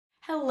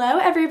Hello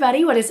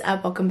everybody, what is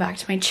up? Welcome back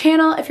to my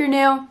channel. If you're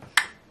new,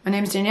 my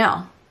name's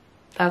Danielle.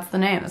 That's the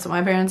name, that's what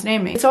my parents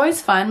named me. It's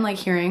always fun like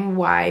hearing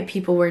why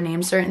people were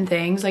named certain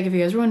things. Like if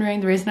you guys were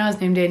wondering, the reason I was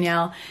named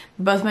Danielle,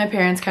 both my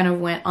parents kind of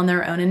went on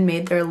their own and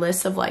made their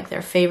lists of like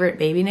their favorite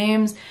baby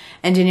names,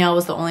 and Danielle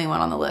was the only one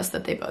on the list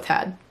that they both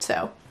had.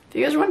 So if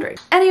you guys are wondering.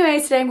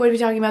 Anyways, today I'm going to be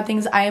talking about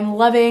things I am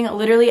loving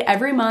literally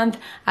every month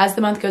as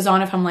the month goes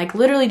on. If I'm like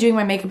literally doing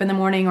my makeup in the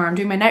morning or I'm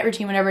doing my night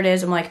routine, whatever it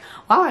is, I'm like,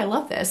 wow, I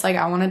love this. Like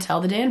I want to tell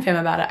the Dan fam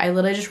about it. I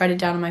literally just write it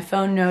down in my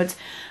phone notes,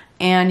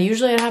 and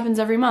usually it happens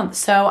every month.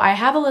 So I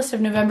have a list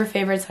of November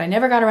favorites that I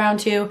never got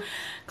around to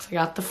because I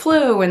got the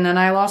flu and then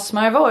I lost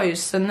my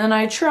voice and then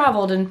I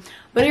traveled,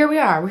 but here we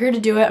are. We're here to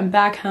do it. I'm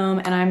back home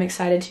and I'm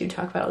excited to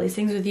talk about all these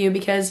things with you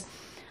because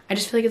I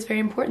just feel like it's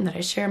very important that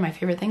I share my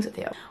favorite things with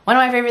you. One of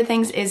my favorite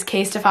things is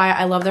Casetify.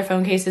 I love their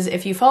phone cases.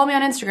 If you follow me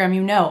on Instagram,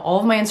 you know all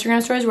of my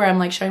Instagram stories where I'm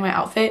like showing my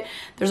outfit,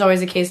 there's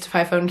always a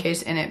Casetify phone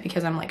case in it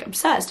because I'm like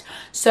obsessed.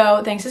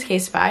 So thanks to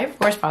Casetify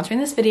for sponsoring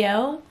this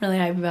video. Really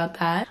hype about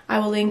that. I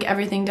will link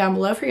everything down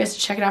below for you guys to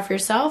check it out for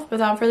yourself.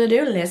 Without further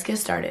ado, let's get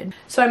started.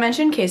 So I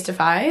mentioned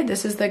Casetify.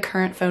 This is the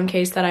current phone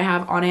case that I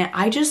have on it.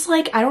 I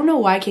don't know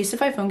why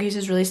Casetify phone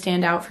cases really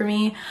stand out for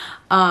me.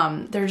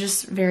 They're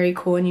just very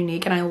cool and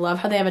unique, and I love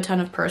how they have a ton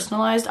of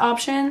personalized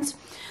options.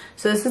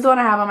 So this is the one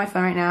I have on my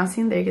phone right now.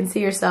 See, there you can see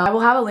yourself. I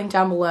will have a link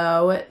down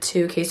below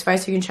to Casetify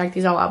so you can check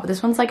these all out. But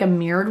this one's like a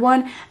mirrored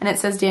one, and it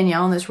says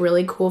Danielle in this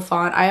really cool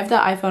font. I have the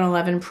iPhone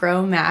 11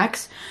 Pro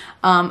Max,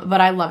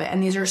 but I love it.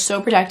 And these are so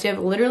protective.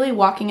 Literally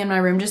walking in my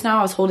room just now,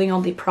 I was holding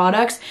all the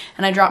products,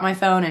 and I dropped my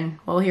phone, and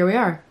well, here we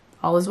are.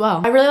 All is well.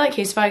 I really like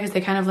Casetify because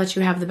they kind of let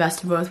you have the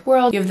best of both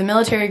worlds. You have the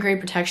military grade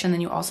protection, then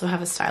you also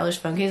have a stylish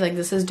phone case. Like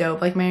this is dope.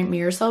 Like my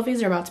mirror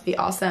selfies are about to be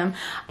awesome.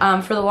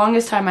 For the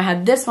longest time I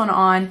had this one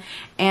on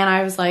and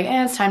I was like,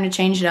 it's time to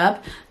change it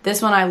up.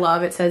 This one I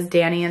love. It says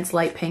Danny and it's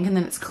light pink and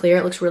then it's clear.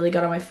 It looks really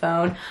good on my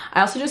phone.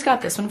 I also just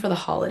got this one for the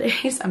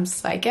holidays. I'm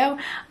psycho.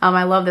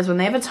 I love this one.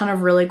 They have a ton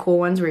of really cool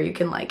ones where you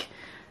can like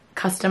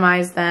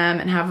customize them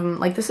and have them.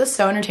 Like this is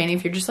so entertaining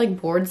if you're just like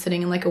bored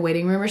sitting in like a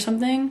waiting room or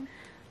something.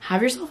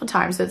 Have yourself a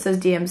time. So it says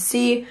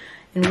DMC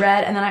in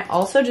red, and then I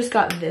also just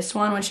got this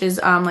one, which is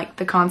like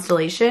the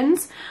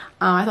constellations.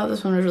 I thought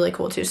this one was really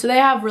cool too. So they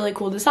have really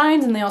cool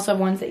designs, and they also have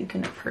ones that you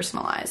can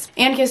personalize.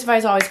 And Casetify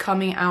is always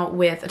coming out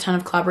with a ton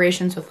of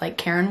collaborations with like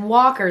Karen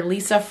Walker,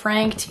 Lisa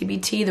Frank,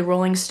 TBT, the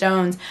Rolling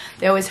Stones.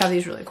 They always have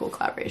these really cool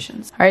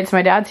collaborations. All right, so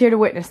my dad's here to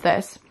witness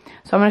this.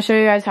 So I'm gonna show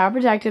you guys how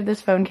protective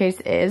this phone case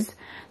is.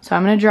 So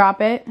I'm gonna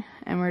drop it,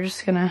 and we're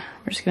just gonna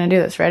do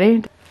this.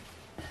 Ready?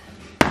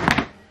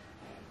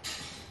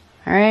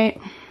 All right,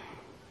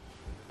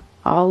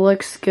 all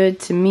looks good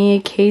to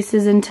me. Case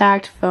is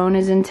intact, phone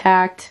is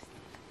intact.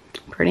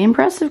 Pretty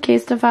impressive,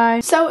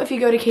 Casetify. So if you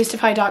go to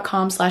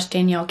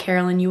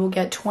casetify.com/DanielleCarolyn, you will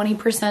get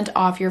 20%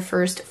 off your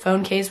first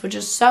phone case, which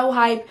is so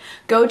hype.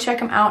 Go check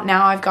them out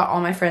now. I've got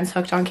all my friends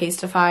hooked on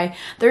Casetify.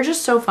 They're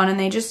just so fun, and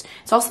it's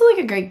also like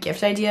a great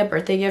gift idea,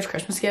 birthday gift,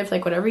 Christmas gift,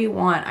 like whatever you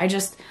want. I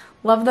just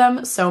love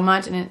them so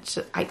much, and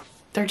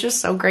they're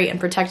just so great and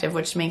protective,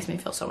 which makes me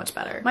feel so much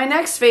better. My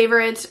next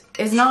favorite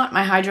is not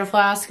my Hydro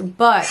Flask,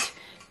 but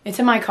it's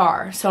in my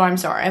car, so I'm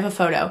sorry, I have a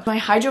photo. My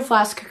Hydro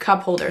Flask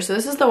cup holder. So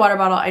this is the water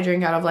bottle I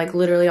drink out of like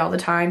literally all the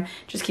time.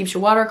 Just keeps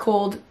your water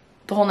cold,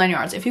 the whole 9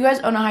 yards. If you guys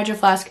own a Hydro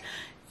Flask,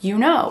 you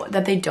know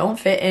that they don't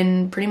fit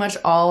in pretty much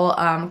all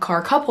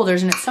car cup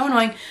holders, and it's so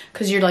annoying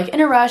because you're like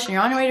in a rush and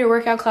you're on your way to a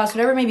workout class,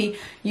 whatever it may be.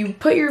 You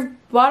put your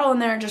bottle in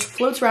there, it just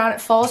floats around, it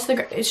falls to the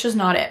ground. It's just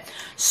not it.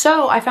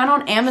 So I found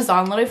on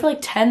Amazon, literally for like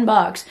 10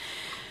 bucks,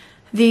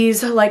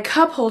 these like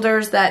cup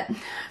holders that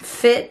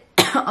fit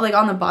like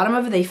on the bottom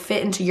of it, they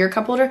fit into your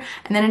cup holder,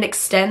 and then it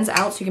extends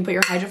out so you can put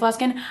your Hydro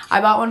Flask in. I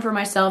bought one for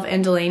myself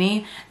and Delaney.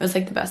 It was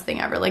like the best thing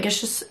ever. Like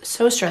it's just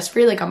so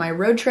stress-free. Like on my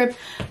road trip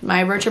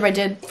I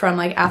did from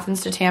like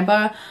Athens to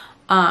Tampa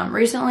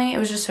recently, it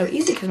was just so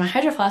easy because my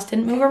Hydro Flask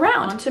didn't move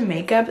around. On to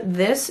makeup,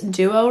 this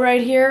duo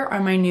right here are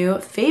my new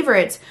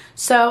favorites.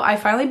 So I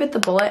finally bit the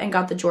bullet and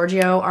got the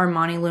Giorgio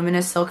Armani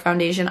Luminous Silk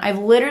Foundation. I've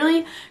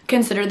literally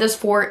considered this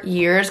for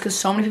years because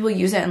so many people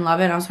use it and love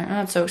it. And I was like,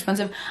 oh, it's so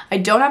expensive. I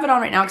don't have it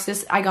on right now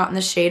because I got in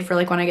the shade for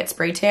like when I get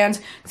spray tans,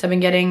 because I've been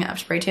getting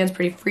spray tans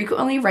pretty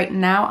frequently. Right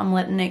now I'm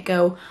letting it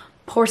go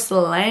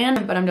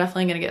porcelain, but I'm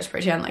definitely gonna get a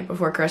spray tan like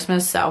before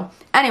Christmas. So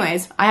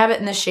anyways, I have it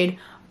in this shade,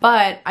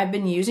 but I've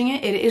been using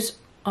it. It is,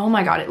 oh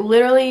my god, it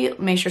literally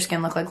makes your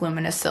skin look like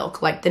luminous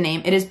silk, like the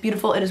name. It is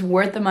beautiful. It is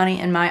worth the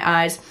money in my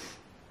eyes.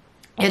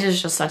 It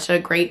is just such a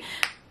great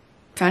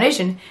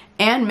foundation.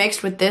 And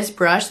mixed with this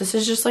brush, this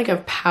is just like a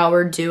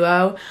power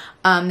duo.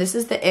 This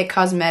is the IT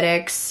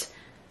Cosmetics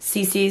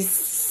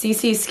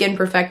CC Skin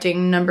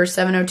Perfecting number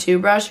 702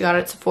 brush. You got it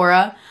at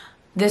Sephora.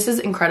 This is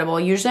incredible.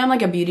 Usually I'm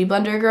like a beauty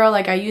blender girl.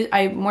 Like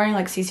I'm wearing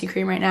like CC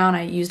cream right now and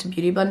I used a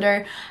beauty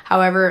blender.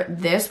 However,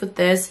 with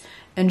this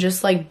and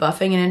just like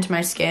buffing it into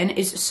my skin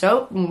is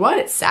so,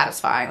 it's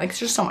satisfying. Like it's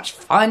just so much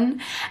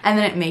fun. And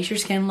then it makes your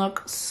skin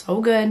look so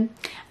good. And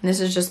this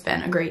has just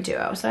been a great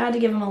duo. So I had to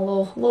give them a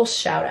little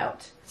shout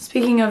out.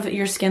 Speaking of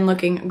your skin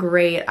looking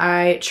great,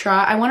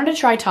 I wanted to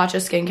try Tatcha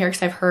skincare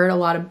because I've heard a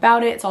lot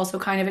about it. It's also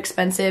kind of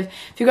expensive.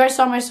 If you guys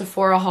saw my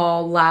Sephora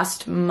haul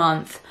last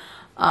month,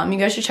 you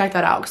guys should check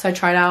that out because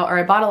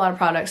I bought a lot of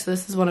products. So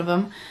this is one of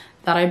them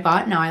that I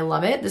bought. Now I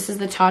love it. This is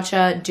the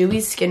Tatcha Dewy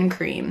Skin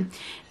Cream.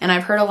 And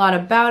I've heard a lot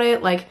about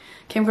it. Like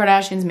Kim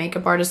Kardashian's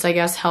makeup artist, I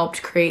guess,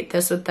 helped create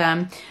this with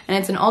them. And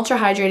it's an ultra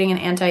hydrating and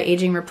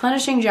anti-aging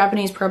replenishing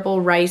Japanese purple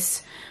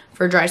rice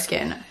for dry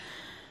skin.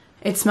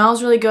 It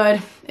smells really good.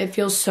 It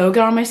feels so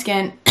good on my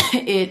skin.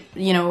 It,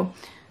 you know,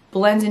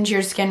 blends into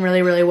your skin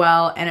really, really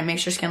well, and it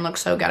makes your skin look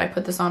so good. I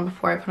put this on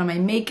before I put on my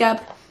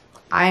makeup.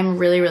 I'm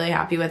really, really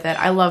happy with it.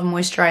 I love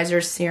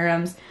moisturizers,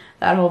 serums,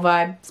 that whole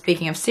vibe.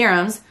 Speaking of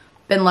serums,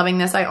 been loving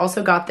this. I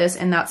also got this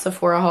in that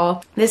Sephora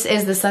haul. This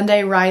is the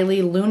Sunday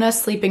Riley Luna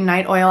Sleeping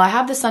Night Oil. I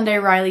have the Sunday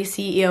Riley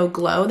CEO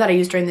Glow that I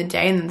use during the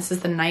day, and then this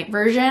is the night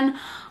version.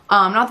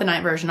 Not the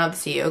night version of the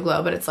CEO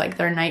Glow, but it's like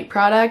their night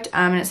product.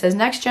 And it says,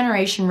 next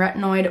generation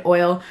retinoid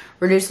oil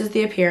reduces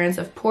the appearance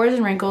of pores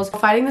and wrinkles,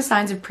 fighting the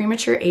signs of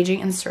premature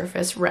aging and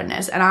surface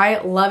redness. And I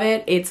love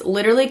it. It's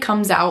literally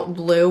comes out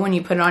blue when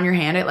you put it on your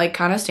hand. It like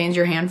kind of stains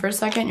your hand for a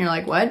second. You're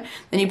like, what?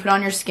 Then you put it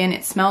on your skin.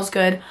 It smells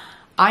good.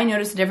 I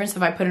notice the difference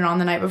if I put it on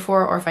the night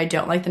before or if I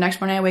don't. Like the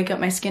next morning I wake up,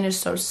 my skin is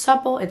so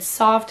supple. It's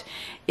soft.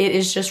 It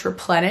is just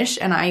replenished.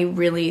 And I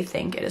really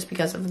think it is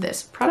because of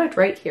this product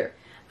right here.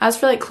 As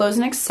for like clothes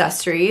and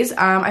accessories,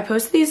 I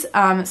posted these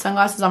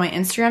sunglasses on my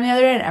Instagram the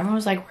other day and everyone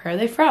was like, where are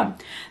they from?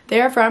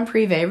 They are from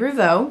Privé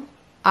Revaux.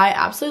 I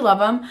absolutely love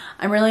them.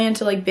 I'm really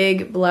into like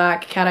big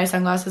black cat eye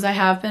sunglasses. I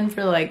have been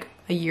for like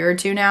a year or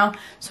two now,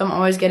 so I'm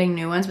always getting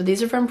new ones. But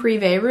these are from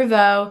Privé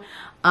Revaux.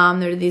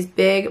 They're these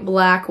big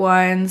black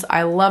ones.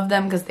 I love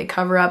them because they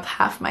cover up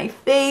half my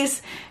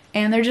face.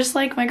 And they're just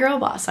like my girl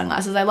boss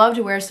sunglasses. I love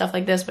to wear stuff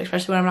like this, but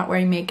especially when I'm not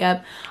wearing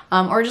makeup,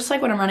 or just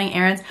like when I'm running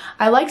errands.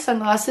 I like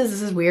sunglasses,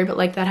 this is weird, but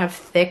like that have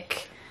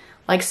thick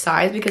like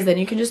sides, because then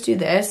you can just do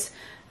this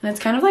and it's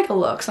kind of like a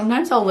look.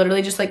 Sometimes I'll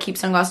literally just like keep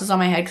sunglasses on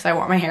my head because I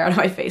want my hair out of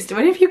my face. Do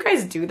any of you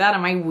guys do that?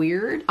 Am I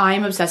weird? I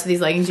am obsessed with these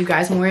leggings, you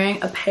guys. I'm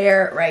wearing a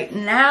pair right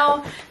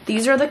now.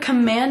 These are the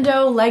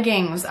Commando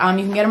leggings. You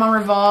can get them on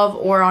Revolve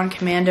or on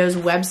Commando's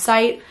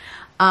website,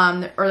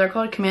 or they're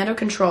called Commando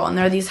Control, and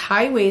they're these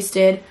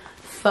high-waisted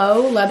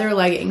faux leather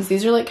leggings.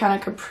 These are like kind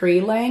of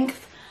capri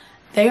length.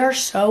 They are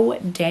so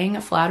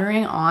dang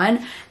flattering on.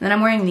 And then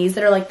I'm wearing these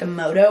that are like the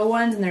Moto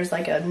ones, and there's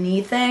like a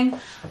knee thing.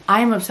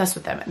 I'm obsessed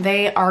with them.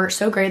 They are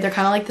so great. They're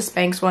kind of like the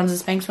Spanx ones.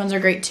 The Spanx ones are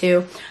great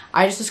too.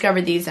 I just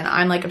discovered these and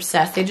I'm like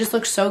obsessed. They just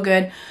look so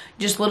good.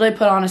 You just literally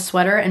put on a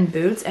sweater and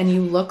boots and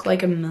you look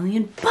like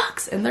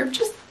 $1,000,000, and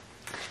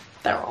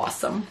they're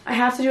awesome. I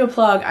have to do a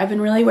plug. I've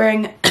been really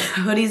wearing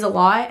hoodies a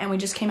lot, and we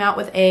just came out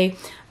with a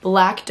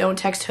black Don't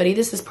Text hoodie.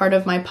 This is part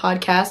of my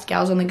podcast,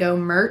 Gals on the Go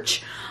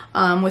merch,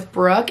 with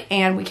Brooke,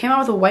 and we came out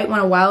with a white one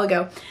a while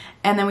ago,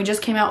 and then we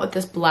just came out with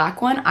this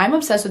black one. I'm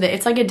obsessed with it.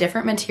 It's like a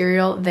different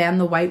material than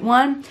the white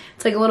one.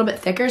 It's like a little bit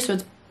thicker, so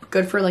it's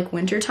good for like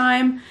winter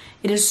time.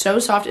 It is so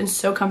soft and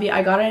so comfy.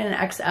 I got it in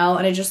an XL,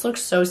 and it just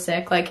looks so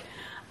sick. Like,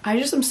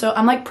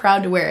 I'm like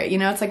proud to wear it, you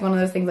know? It's like one of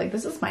those things like,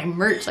 this is my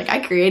merch, like I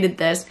created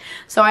this.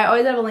 So I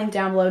always have a link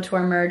down below to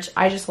our merch.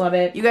 I just love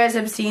it. You guys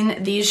have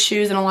seen these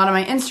shoes in a lot of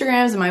my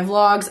Instagrams and my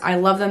vlogs. I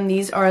love them.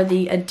 These are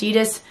the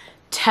Adidas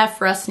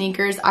Tephra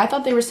sneakers. I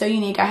thought they were so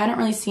unique. I hadn't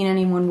really seen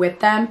anyone with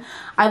them.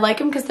 I like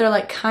them because they're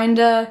like kind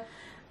of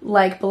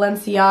like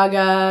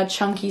Balenciaga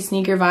chunky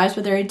sneaker vibes,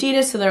 but they're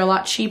Adidas, so they're a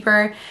lot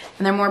cheaper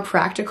and they're more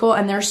practical,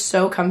 and they're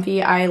so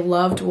comfy. I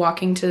loved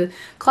walking to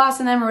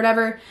class in them or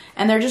whatever,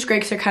 and they're just great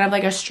because they're kind of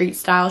like a street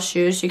style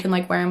shoe, so you can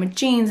like wear them with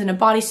jeans and a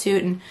bodysuit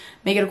and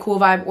make it a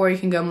cool vibe, or you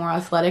can go more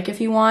athletic if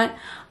you want.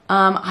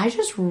 I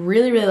just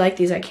really, really like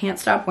these. I can't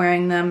stop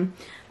wearing them.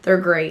 They're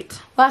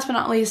great. Last but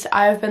not least,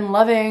 I've been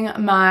loving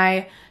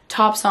my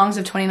top songs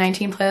of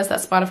 2019 playlist that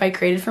Spotify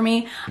created for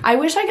me. I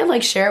wish I could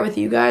like share it with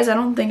you guys. I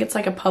don't think it's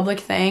like a public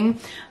thing,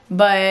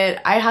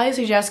 but I highly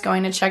suggest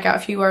going to check out,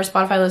 if you are a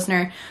Spotify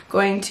listener,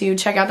 going to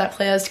check out that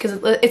playlist, because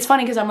it's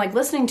funny because I'm like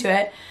listening to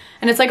it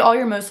and it's like all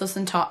your most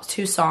listened top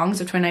 2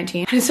 songs of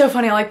 2019. And it's so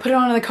funny. I like put it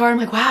on in the car. I'm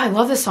like, wow, I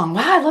love this song.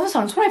 Wow, I love this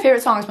song. It's one of my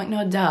favorite songs. I'm like,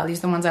 no, duh. These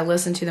are the ones I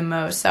listen to the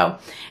most. So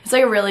it's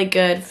like a really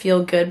good,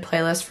 feel good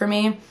playlist for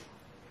me.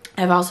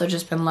 I've also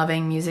just been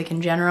loving music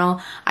in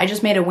general. I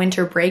just made a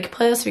winter break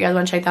playlist. If you guys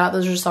want to check that out,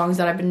 those are songs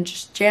that I've been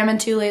just jamming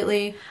to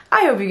lately.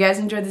 I hope you guys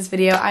enjoyed this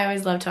video. I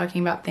always love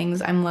talking about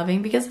things I'm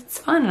loving because it's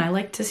fun and I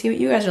like to see what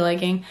you guys are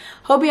liking.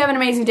 Hope you have an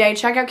amazing day.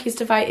 Check out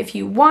Keystify if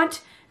you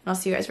want, and I'll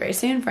see you guys very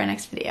soon for our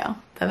next video.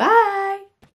 Bye-bye!